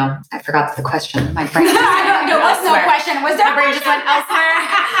I don't know. I forgot the question. My brain. There was no question. Was there? My brain just went elsewhere.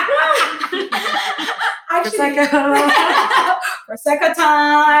 Actually, for a second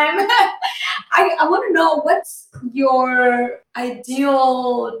time. I want to know what's your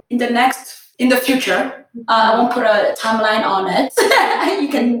ideal in the future. I won't put a timeline on it.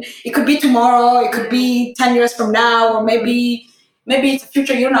 It could be tomorrow. It could be 10 years from now, or maybe it's a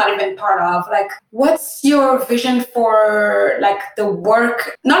future you're not even part of. Like, what's your vision for like the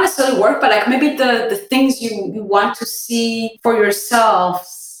work, not necessarily work, but like maybe the things you want to see for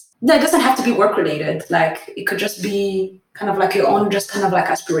yourselves? No, it doesn't have to be work related. Like it could just be kind of like your own, just kind of like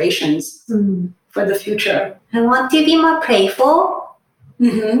aspirations for the future. I want to be more playful.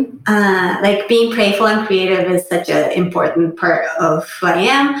 Like being playful and creative is such an important part of who I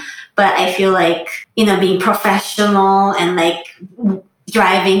am. But I feel like, being professional and like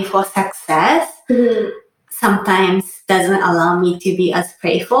driving for success sometimes doesn't allow me to be as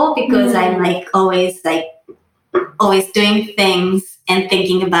playful, because I'm like always doing things and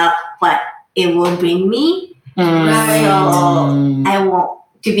thinking about what it will bring me. So I want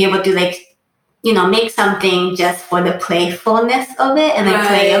to be able to make something just for the playfulness of it and like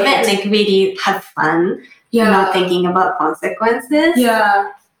play of it and like really have fun. Not thinking about consequences.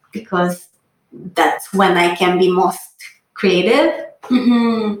 Yeah. Because that's when I can be most creative.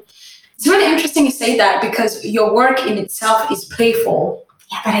 It's really interesting you say that, because your work in itself is playful.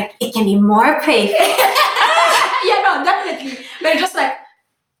 Yeah, but it can be more playful. Yeah, no, definitely. But just like,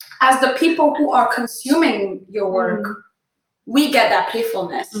 as the people who are consuming your work, we get that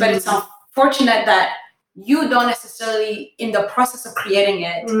playfulness. But it's unfortunate that you don't necessarily, in the process of creating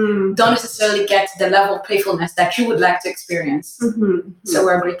it, don't necessarily get the level of playfulness that you would like to experience. So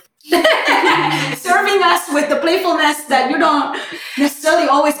we're grateful. Serving us with the playfulness that you don't necessarily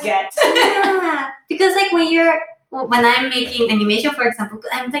always get. Because like when I'm making animation, for example,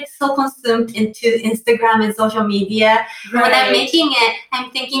 I'm like so consumed into Instagram and social media. When I'm making it,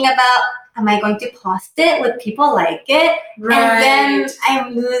 I'm thinking about, am I going to post it? Would people like it? And then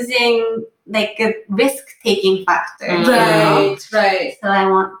I'm losing like a risk-taking factor. Right. So I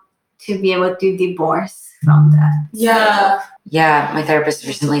want to be able to divorce from that. Yeah, my therapist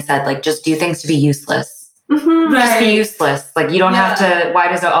recently said, like, just do things to be useless. Just be useless. Like, you don't have to, why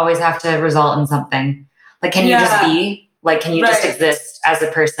does it always have to result in something? Like, can you just be? Like, can you just exist as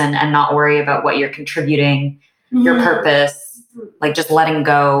a person and not worry about what you're contributing, your purpose, like just letting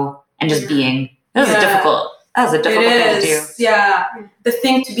go and just being? That was difficult. That was a difficult thing to do. Yeah. The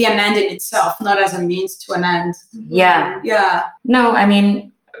thing to be an end in itself, not as a means to an end. Yeah. No, I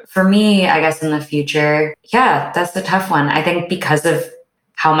mean, for me, I guess in the future, that's the tough one. I think because of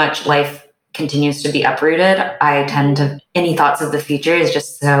how much life continues to be uprooted, I tend to, any thoughts of the future is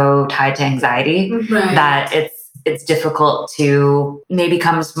just so tied to anxiety that it's difficult to, maybe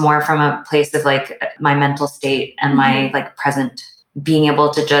comes more from a place of like my mental state and my like present, being able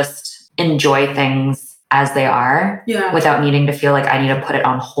to just enjoy things as they are without needing to feel like I need to put it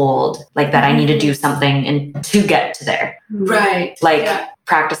on hold, like that I need to do something to get to there. Like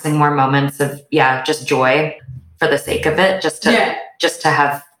practicing more moments of just joy for the sake of it, just to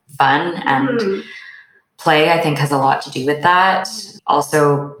have fun and play, I think has a lot to do with that.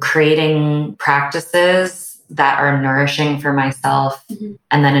 Also creating practices that are nourishing for myself,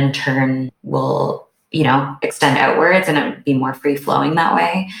 and then in turn will, extend outwards and it be more free flowing that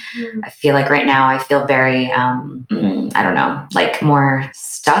way. I feel like right now I feel very, I don't know, like more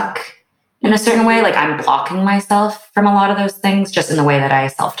stuck in a certain way. Like I'm blocking myself from a lot of those things just in the way that I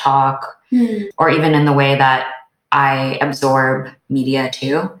self-talk or even in the way that I absorb media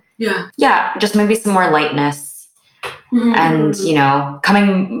too. Yeah, just maybe some more lightness and,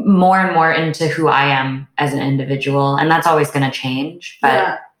 coming more and more into who I am as an individual. And that's always going to change,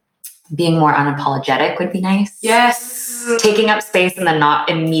 but being more unapologetic would be nice. Yes. Taking up space and then not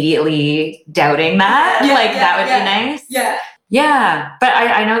immediately doubting that. That would be nice. Yeah. But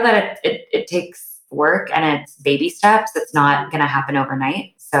I know that it takes work and it's baby steps. It's not going to happen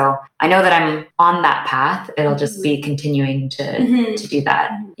overnight. So I know that I'm on that path. It'll just be continuing to do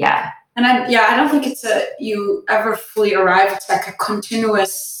that. Yeah. And I don't think it's you ever fully arrive. It's like a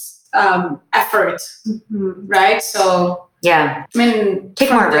continuous effort, right? So yeah, I mean,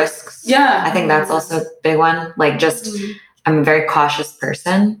 take more risks. Yeah, I think that's also a big one. Like just, I'm a very cautious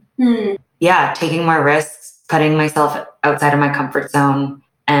person. Yeah, taking more risks, putting myself outside of my comfort zone,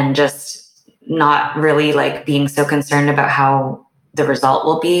 and just not really like being so concerned about how the result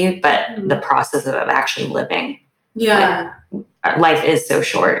will be, but the process of actually living. Yeah, like, life is so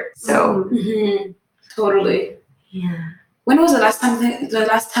short. So totally. Yeah. When was the last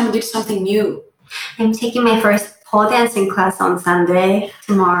time you did something new? I'm taking my first pole dancing class on Sunday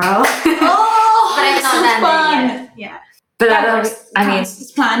tomorrow. Oh, but I'm not done yet. Yeah. But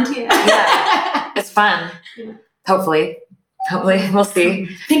it's planned. Yeah, it's fun. Hopefully, we'll see. I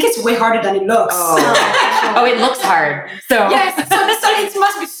think it's way harder than it looks. Oh, it looks hard. So yes, so it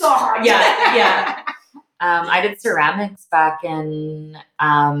must be so hard. Yeah. I did ceramics back in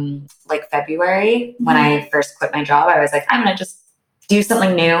February when I first quit my job. I was like, I'm gonna just do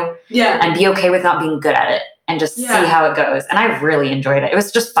something new and be okay with not being good at it and just see how it goes. And I really enjoyed it. It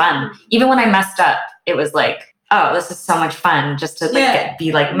was just fun. Even when I messed up, it was like, oh, this is so much fun just to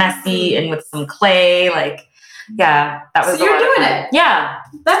be like messy and with some clay. Like, that was. So you're doing it. Yeah,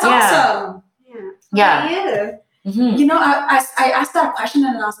 that's awesome. Yeah. I asked that question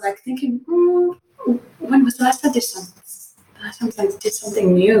and I was like thinking, when was the last time I did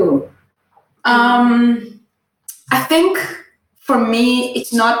something new? I think for me,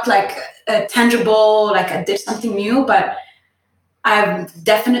 it's not like a tangible, like I did something new, but I've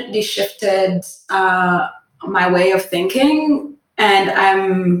definitely shifted my way of thinking, and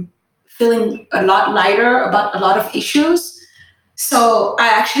I'm feeling a lot lighter about a lot of issues. So I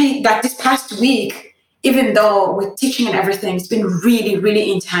actually, like this past week, even though with teaching and everything, it's been really,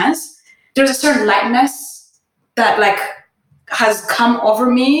 really intense, there's a certain lightness that like has come over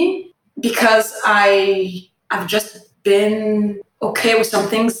me because I've just been okay with some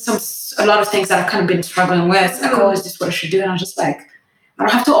things, a lot of things that I've kind of been struggling with. Like, is this what I should do? And I'm just like, I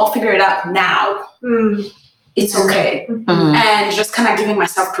don't have to all figure it out now. It's okay. And just kind of giving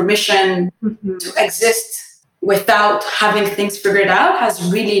myself permission to exist without having things figured out has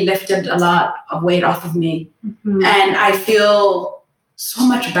really lifted a lot of weight off of me. And I feel so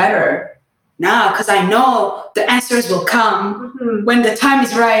much better now because I know the answers will come when the time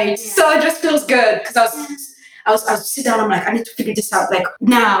is right. So it just feels good because I was sit down, I'm like, I need to figure this out like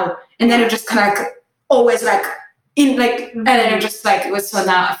now. And then it just kind of like always like in like, and then it just like, it was so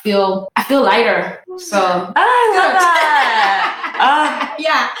now I feel lighter. So I love that.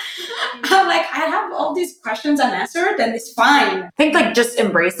 Yeah. I'm like, I have all these questions unanswered and it's fine. I think like just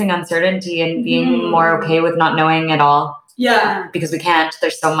embracing uncertainty and being more okay with not knowing at all. Yeah. Because we can't,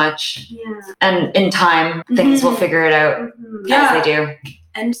 there's so much. Yeah. And in time, things will figure it out as they do.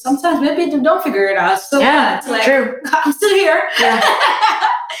 And sometimes maybe they don't figure it out. So it's like, true. I'm still here. Yeah.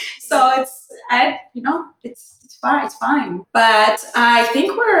 So it's fine. It's fine. But I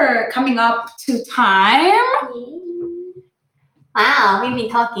think we're coming up to time. Wow, we've been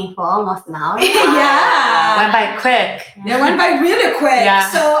talking for almost an hour. Went by quick. It went by really quick. Yeah.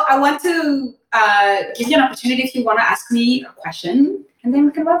 So I want to give you an opportunity if you want to ask me a question, and then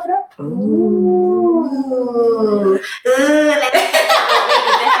we can wrap it up. Ooh. Oh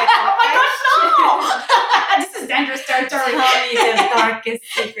my gosh, no! This is dangerous territory. Tell me the darkest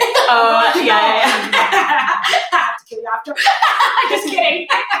secret. Oh, yeah. I have to kill you after. Just kidding.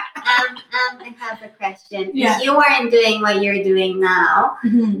 I have a question. If you weren't doing what you're doing now,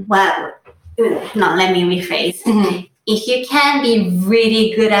 let me rephrase. If you can be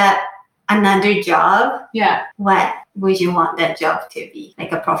really good at another job, what would you want that job to be?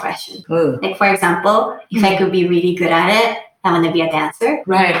 Like a profession. Ooh. Like for example, if I could be really good at it, I want to be a dancer.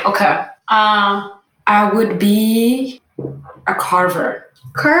 Right. Okay. I would be a carver.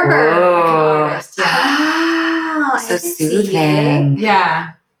 Whoa. Oh, So soothing.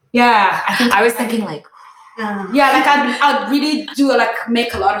 Yeah, I think I was thinking like, I'd really do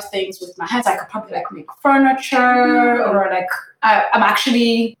make a lot of things with my hands. I could probably make furniture or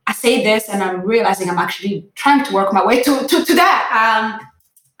I say this and I'm realizing I'm actually trying to work my way to that.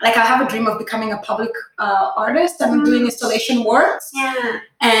 I have a dream of becoming a public artist. I'm doing installation works. Yeah.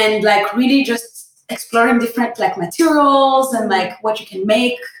 And really just exploring different materials and what you can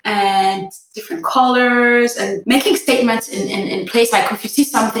make and different colors and making statements in place. If you see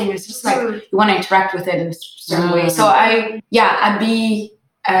something, it's just you want to interact with it in a certain way. So I'd be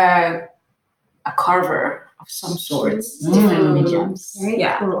a carver of some sorts, different mediums. Very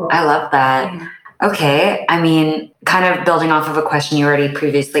cool. I love that. Yeah. Okay. I mean, kind of building off of a question you already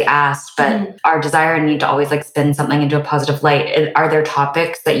previously asked, but our desire and need to always spin something into a positive light. Are there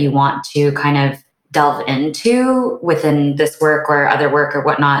topics that you want to kind of delve into within this work or other work or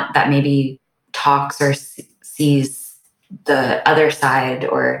whatnot that maybe talks or sees the other side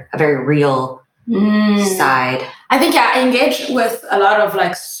or a very real side? I think I engage with a lot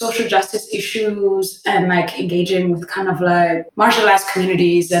of social justice issues and engaging with kind of marginalized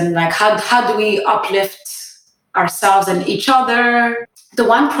communities and how do we uplift ourselves and each other. The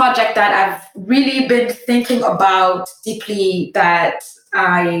one project that I've really been thinking about deeply that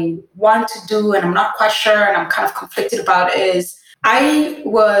I want to do and I'm not quite sure and I'm kind of conflicted about is I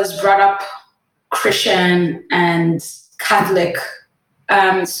was brought up Christian and Catholic.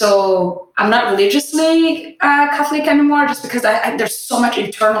 So I'm not religiously Catholic anymore just because there's so much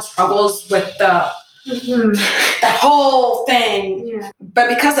internal struggles with that whole thing. Yeah. But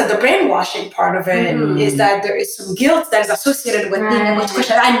because of the brainwashing part of it is that there is some guilt that is associated with being able to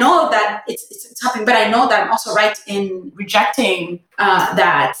question. I know that it's happening, but I know that I'm also right in rejecting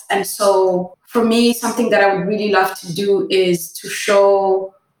that. And so for me, something that I would really love to do is to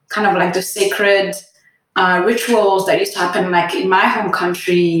show kind of the sacred rituals that used to happen in my home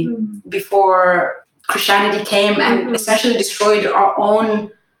country before Christianity came and essentially destroyed our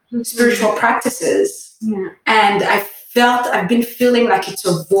own spiritual practices. Yeah. And I've been feeling it's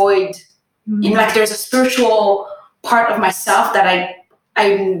a void in there's a spiritual part of myself that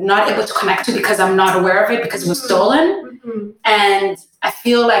I'm not able to connect to because I'm not aware of it because it was stolen. And I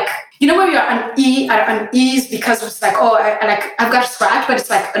feel where you're at unease because it's I've got a scratch, but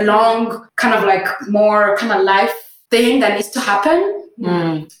it's a long kind of more kind of life thing that needs to happen.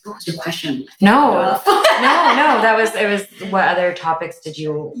 What was your question? No. It was what other topics do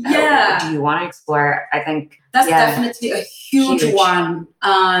you want to explore? I think that's definitely a huge one.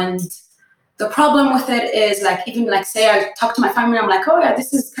 And the problem with it is even say I talk to my family, I'm oh yeah,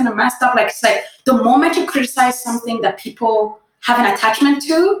 this is kind of messed up. It's the moment you criticize something that people have an attachment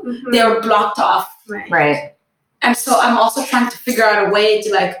to, they're blocked off. Right. And so I'm also trying to figure out a way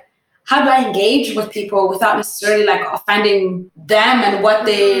to how do I engage with people without necessarily offending them and what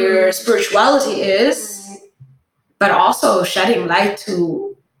their spirituality is, but also shedding light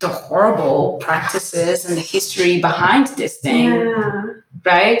to the horrible practices and the history behind this thing. Yeah.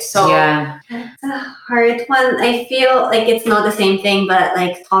 Right? So that's a hard one. I feel it's not the same thing, but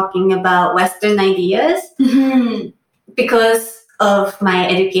talking about Western ideas. Because of my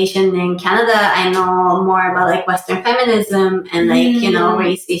education in Canada, I know more about Western feminism and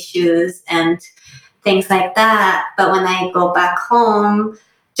race issues and things like that. But when I go back home,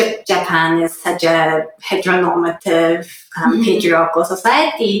 Japan is such a heteronormative, patriarchal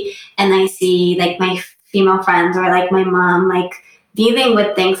society, and I see my female friends or my mom dealing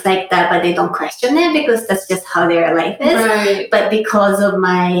with things like that, but they don't question it because that's just how their life is. Right. But because of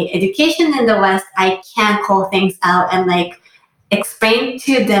my education in the West, I can call things out and explain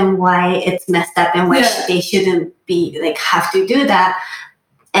to them why it's messed up and why they shouldn't be have to do that.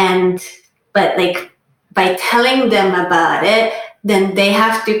 But by telling them about it, then they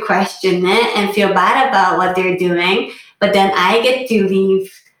have to question it and feel bad about what they're doing. But then I get to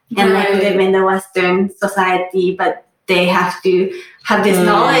leave and live in the Western society, but they have to have this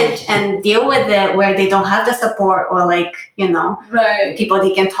knowledge and deal with it where they don't have the support or people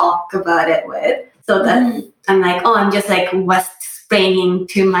they can talk about it with. So that I'm I'm just West spraying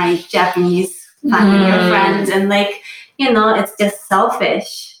to my Japanese family or friends and it's just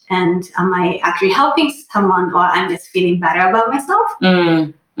selfish. And am I actually helping someone or I'm just feeling better about myself?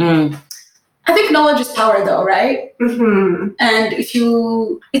 I think knowledge is power though, right? And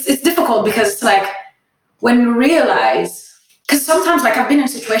it's difficult because it's when you realize, because sometimes I've been in a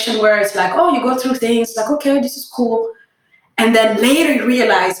situation where it's oh, you go through things okay, this is cool. And then later you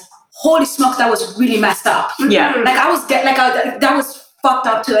realize, holy smoke, that was really messed up. Yeah. That was fucked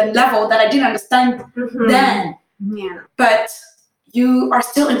up to a level that I didn't understand then. Yeah. but you are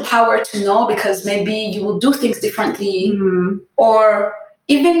still empowered to know because maybe you will do things differently, or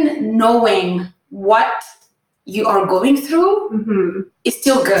even knowing what you are going through is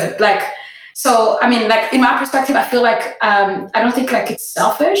still good. Like, so, I mean, like in my perspective, I feel like I don't think like it's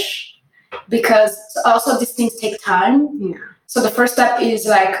selfish, because also these things take time. Yeah. So the first step is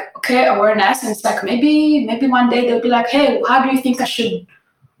like, okay, awareness, and it's like maybe one day they'll be like, hey, how do you think I should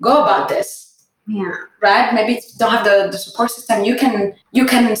go about this? Yeah. Right? Maybe you don't have the support system. You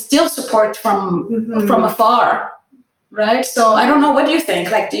can still support from afar. Right? So I don't know. What do you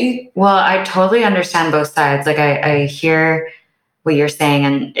think? Like, do you? Well, I totally understand both sides. Like I hear what you're saying,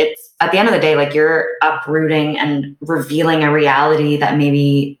 and it's at the end of the day, like you're uprooting and revealing a reality that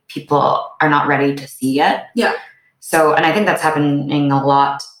maybe people are not ready to see yet. Yeah. So, and I think that's happening a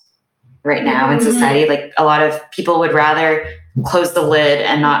lot right now in society. Like a lot of people would rather close the lid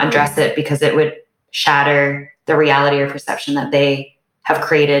and not address it because it would shatter the reality or perception that they have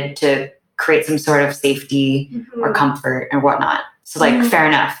created to create some sort of safety or comfort or whatnot. So like, fair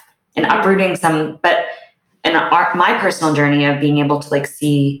enough. And uprooting some, but in my personal journey of being able to like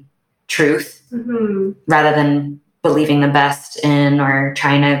see truth rather than believing the best in or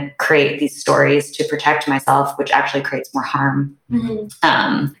trying to create these stories to protect myself, which actually creates more harm.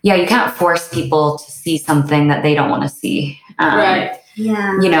 Yeah, you can't force people to see something that they don't want to see. Right.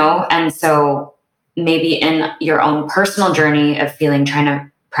 Yeah. You know, and so maybe in your own personal journey of trying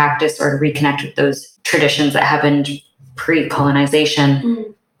to practice or reconnect with those traditions that happened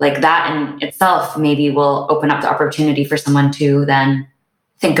pre-colonization, like that in itself maybe will open up the opportunity for someone to then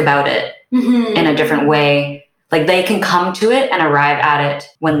think about it in a different way. Like they can come to it and arrive at it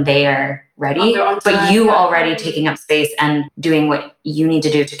when they are ready, but you already taking up space and doing what you need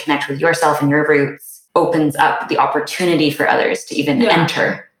to do to connect with yourself and your roots opens up the opportunity for others to even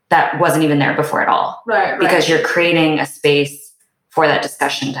enter that wasn't even there before at all. Right. Because you're creating a space for that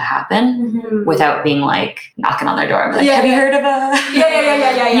discussion to happen without being like knocking on their door. Like, have you heard of a?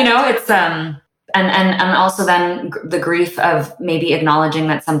 Yeah. You know, it's and also then the grief of maybe acknowledging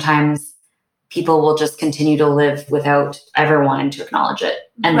that sometimes people will just continue to live without ever wanting to acknowledge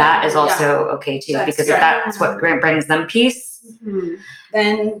it, and that is also okay too. Because if that's what brings them peace,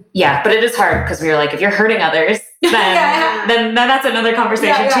 then but it is hard because we're like, if you're hurting others, then that's another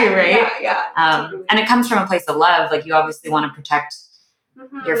conversation too, right? And it comes from a place of love. Like you obviously want to protect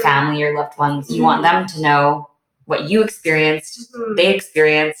your family, your loved ones. You want them to know what you experienced, they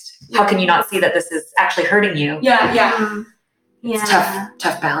experienced. How can you not see that this is actually hurting you? It's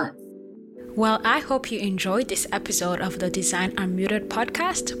tough balance. Well, I hope you enjoyed this episode of the Design Unmuted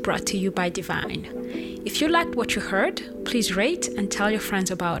podcast brought to you by Divine. If you liked what you heard, please rate and tell your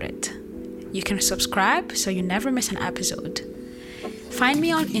friends about it. You can subscribe so you never miss an episode. Find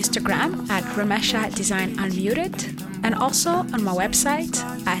me on Instagram at Ramesha Design Unmuted and also on my website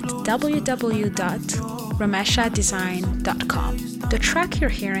at www.rameshadesign.com. The track you're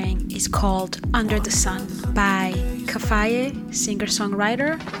hearing is called Under the Sun by Kafaye,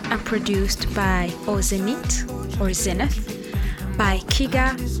 singer-songwriter, and produced by Ozenit or Zenith by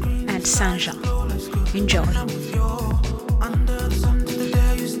Kiga and Sanjean. Enjoy.